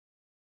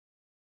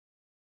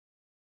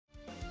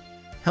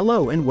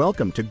Hello and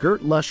welcome to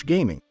Gert Lush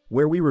Gaming,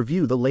 where we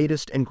review the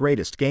latest and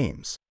greatest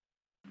games.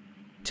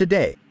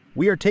 Today,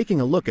 we are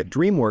taking a look at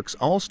DreamWorks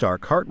All-Star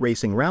Kart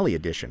Racing Rally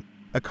Edition,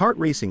 a kart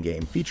racing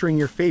game featuring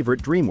your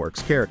favorite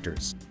DreamWorks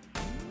characters.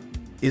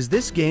 Is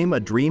this game a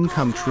dream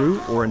come true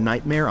or a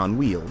nightmare on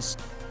wheels?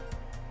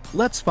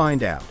 Let's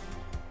find out.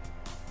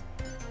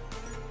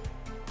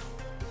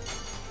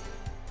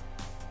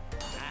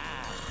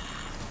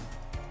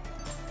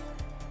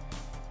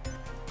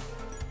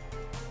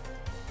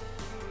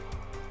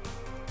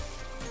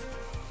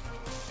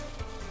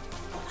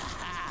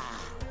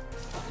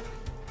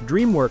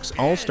 DreamWorks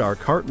All-Star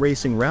Kart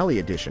Racing Rally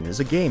Edition is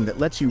a game that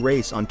lets you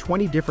race on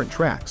 20 different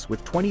tracks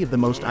with 20 of the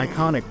most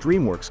iconic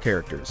DreamWorks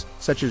characters,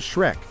 such as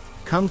Shrek,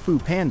 Kung Fu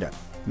Panda,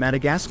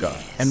 Madagascar,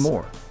 and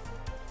more.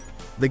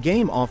 The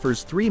game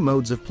offers 3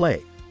 modes of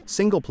play: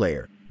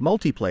 single-player,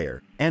 multiplayer,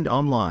 and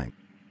online.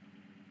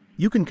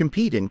 You can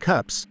compete in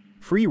cups,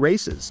 free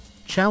races,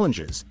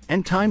 challenges,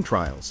 and time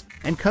trials,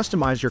 and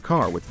customize your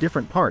car with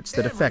different parts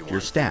that affect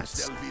your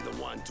stats.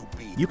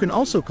 You can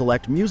also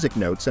collect music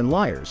notes and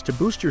lyres to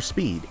boost your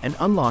speed and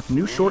unlock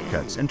new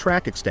shortcuts and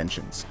track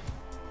extensions.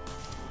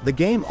 The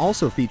game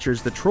also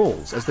features the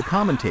trolls as the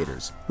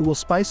commentators, who will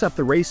spice up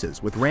the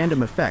races with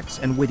random effects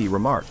and witty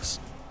remarks.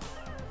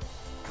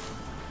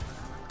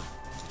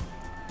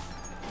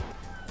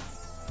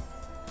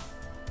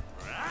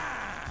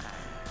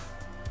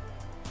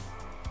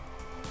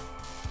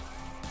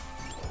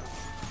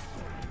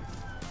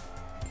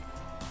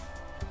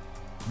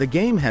 The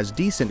game has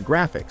decent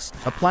graphics,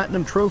 a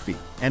platinum trophy,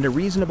 and a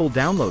reasonable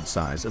download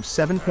size of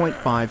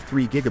 7.53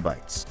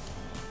 gigabytes.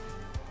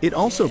 It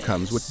also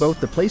comes with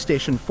both the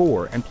PlayStation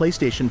 4 and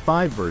PlayStation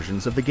 5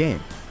 versions of the game.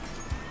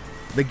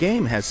 The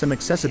game has some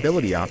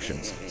accessibility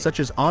options, such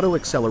as auto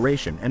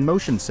acceleration and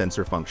motion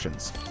sensor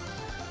functions.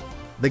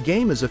 The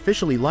game is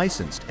officially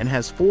licensed and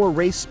has 4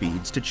 race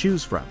speeds to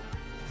choose from.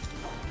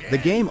 The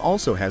game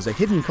also has a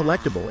hidden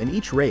collectible in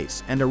each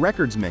race and a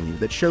records menu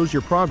that shows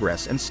your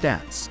progress and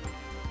stats.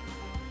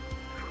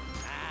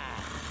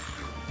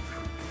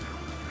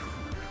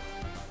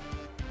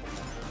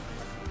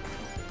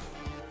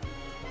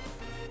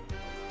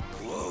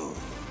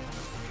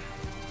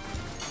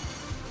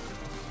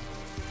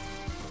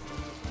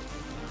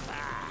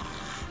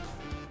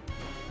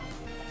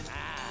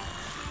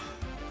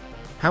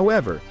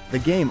 However, the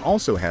game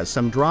also has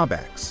some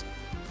drawbacks.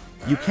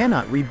 You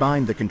cannot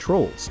rebind the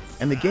controls,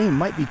 and the game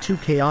might be too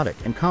chaotic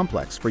and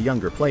complex for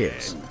younger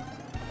players.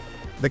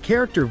 The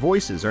character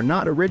voices are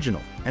not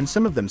original, and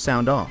some of them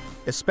sound off,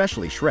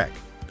 especially Shrek.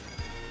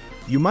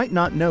 You might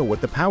not know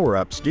what the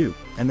power-ups do,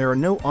 and there are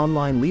no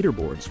online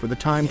leaderboards for the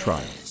time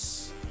trial.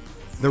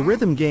 The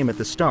rhythm game at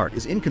the start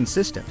is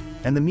inconsistent,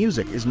 and the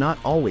music is not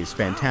always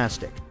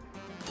fantastic.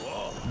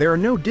 There are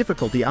no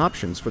difficulty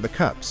options for the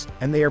cups,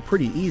 and they are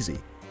pretty easy.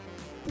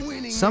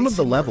 Some of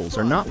the levels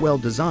are not well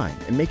designed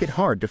and make it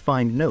hard to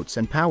find notes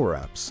and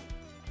power-ups.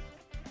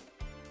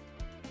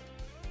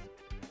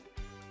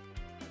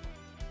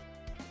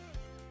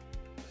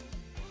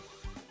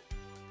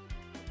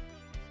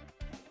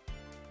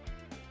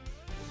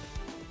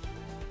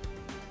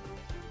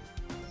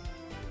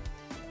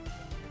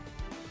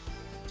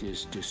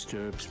 This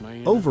disturbs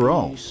my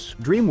Overall, peace.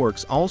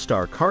 DreamWorks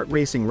All-Star Kart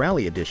Racing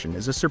Rally Edition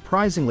is a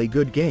surprisingly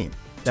good game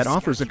that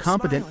offers a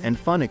competent and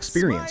fun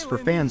experience for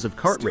fans of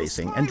kart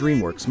racing and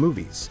DreamWorks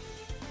movies.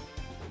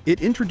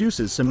 It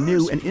introduces some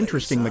new and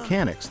interesting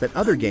mechanics that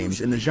other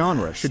games in the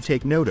genre should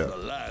take note of.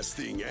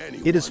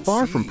 It is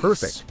far from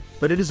perfect,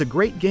 but it is a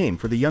great game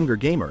for the younger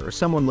gamer or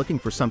someone looking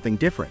for something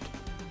different.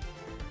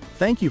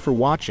 Thank you for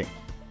watching,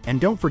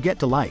 and don't forget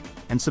to like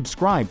and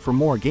subscribe for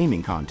more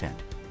gaming content.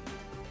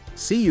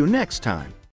 See you next time!